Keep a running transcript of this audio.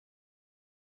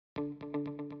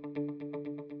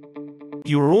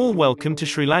You are all welcome to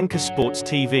Sri Lankan Sports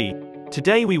TV.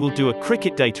 Today we will do a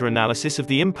cricket data analysis of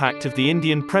the impact of the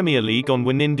Indian Premier League on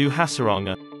Wanindu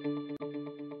Hasaranga.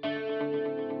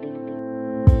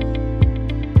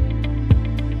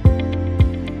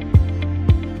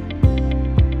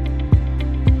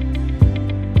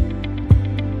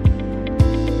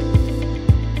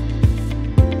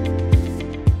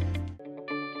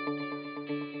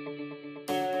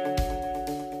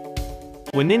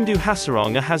 Wanindu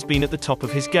Hasaranga has been at the top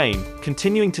of his game,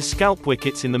 continuing to scalp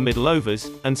wickets in the middle overs,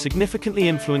 and significantly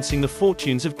influencing the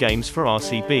fortunes of games for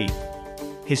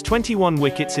RCB. His 21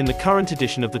 wickets in the current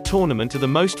edition of the tournament are the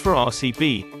most for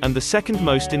RCB, and the second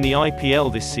most in the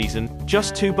IPL this season,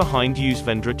 just two behind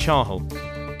Yuzvendra Chahal.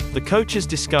 The coaches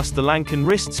discussed the Lankan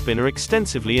wrist spinner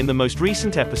extensively in the most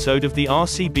recent episode of the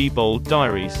RCB Bowled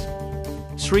Diaries.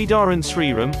 Sridharan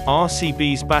Sriram,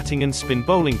 RCB's batting and spin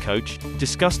bowling coach,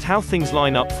 discussed how things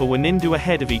line up for Wanindu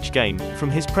ahead of each game, from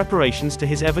his preparations to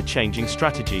his ever-changing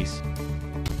strategies.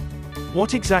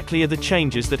 What exactly are the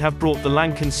changes that have brought the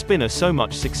Lankan spinner so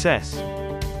much success?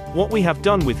 What we have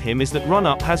done with him is that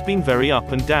run-up has been very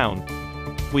up and down.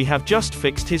 We have just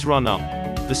fixed his run-up.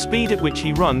 The speed at which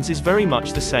he runs is very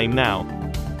much the same now.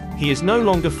 He is no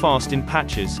longer fast in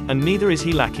patches, and neither is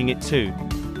he lacking it too.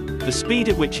 The speed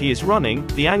at which he is running,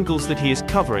 the angles that he is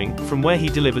covering, from where he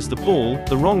delivers the ball,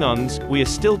 the wrong uns, we are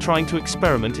still trying to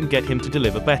experiment and get him to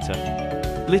deliver better.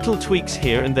 Little tweaks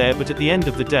here and there, but at the end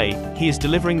of the day, he is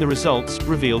delivering the results,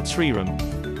 revealed Sriram.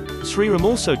 Sriram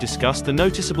also discussed the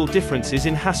noticeable differences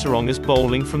in Hasaranga's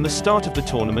bowling from the start of the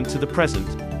tournament to the present.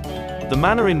 The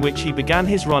manner in which he began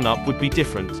his run-up would be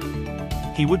different.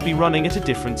 He would be running at a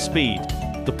different speed.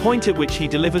 The point at which he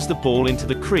delivers the ball into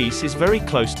the crease is very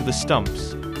close to the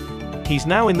stumps. He's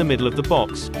now in the middle of the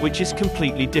box, which is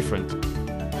completely different.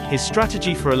 His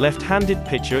strategy for a left-handed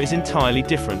pitcher is entirely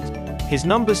different. His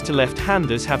numbers to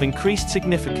left-handers have increased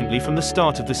significantly from the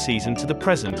start of the season to the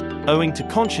present, owing to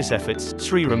conscious efforts,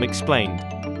 Sriram explained.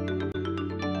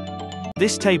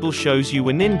 This table shows you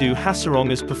Wanindu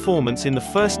Hasaranga's performance in the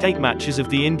first 8 matches of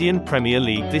the Indian Premier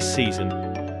League this season.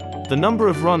 The number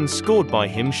of runs scored by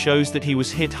him shows that he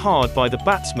was hit hard by the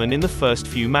batsman in the first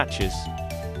few matches.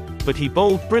 But he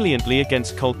bowled brilliantly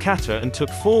against Kolkata and took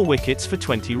 4 wickets for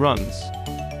 20 runs.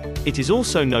 It is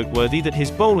also noteworthy that his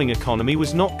bowling economy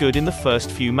was not good in the first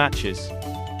few matches.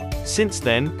 Since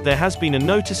then, there has been a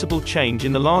noticeable change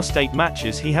in the last 8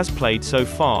 matches he has played so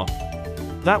far.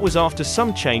 That was after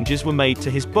some changes were made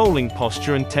to his bowling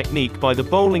posture and technique by the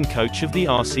bowling coach of the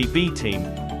RCB team.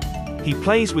 He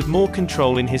plays with more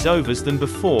control in his overs than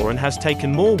before and has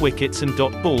taken more wickets and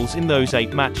dot balls in those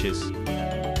 8 matches.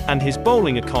 And his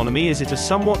bowling economy is at a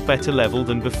somewhat better level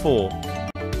than before.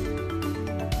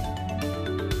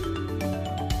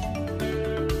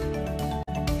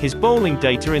 His bowling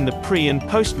data in the pre- and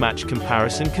post-match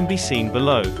comparison can be seen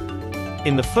below.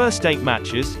 In the first 8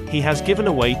 matches, he has given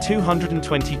away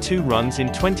 222 runs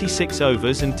in 26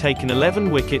 overs and taken 11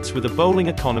 wickets with a bowling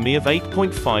economy of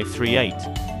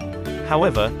 8.538.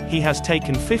 However, he has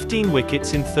taken 15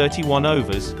 wickets in 31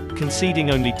 overs, conceding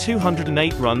only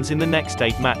 208 runs in the next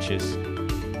 8 matches.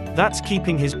 That's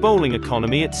keeping his bowling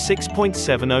economy at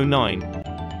 6.709.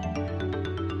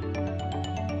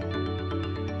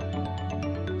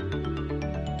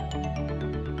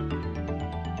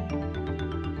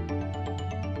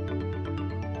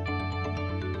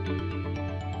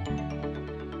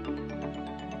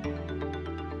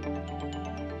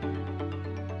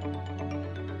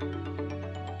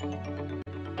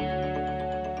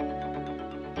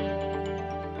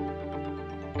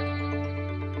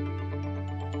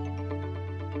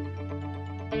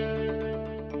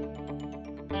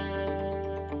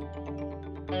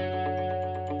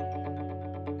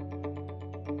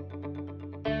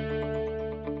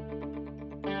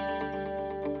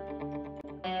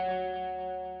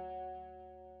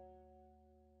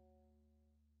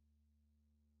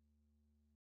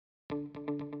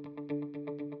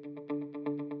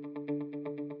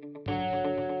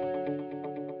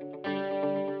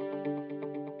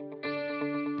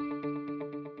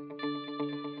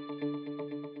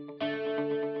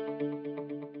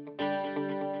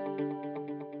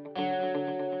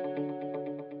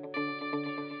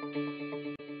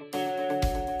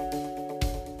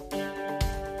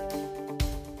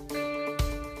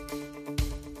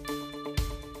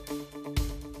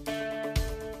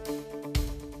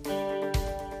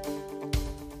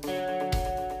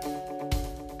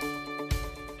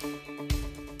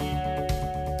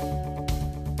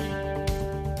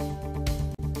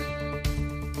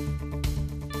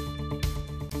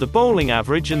 The bowling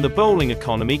average and the bowling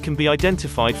economy can be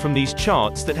identified from these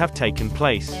charts that have taken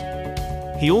place.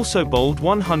 He also bowled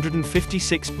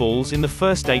 156 balls in the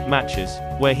first 8 matches,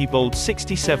 where he bowled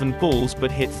 67 balls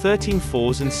but hit 13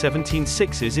 fours and 17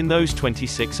 sixes in those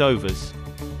 26 overs.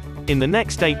 In the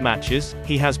next 8 matches,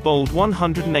 he has bowled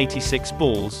 186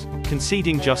 balls,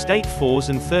 conceding just 8 fours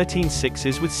and 13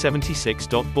 sixes with 76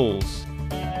 dot balls.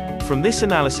 From this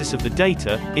analysis of the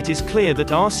data, it is clear that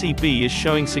RCB is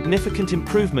showing significant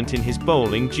improvement in his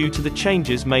bowling due to the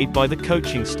changes made by the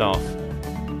coaching staff.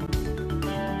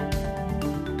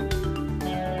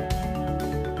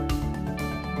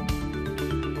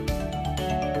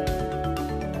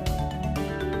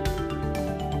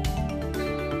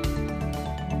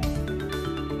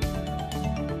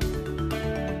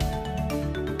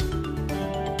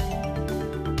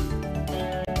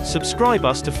 Subscribe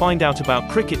us to find out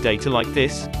about cricket data like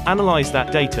this, analyze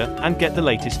that data, and get the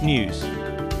latest news.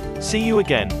 See you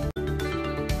again.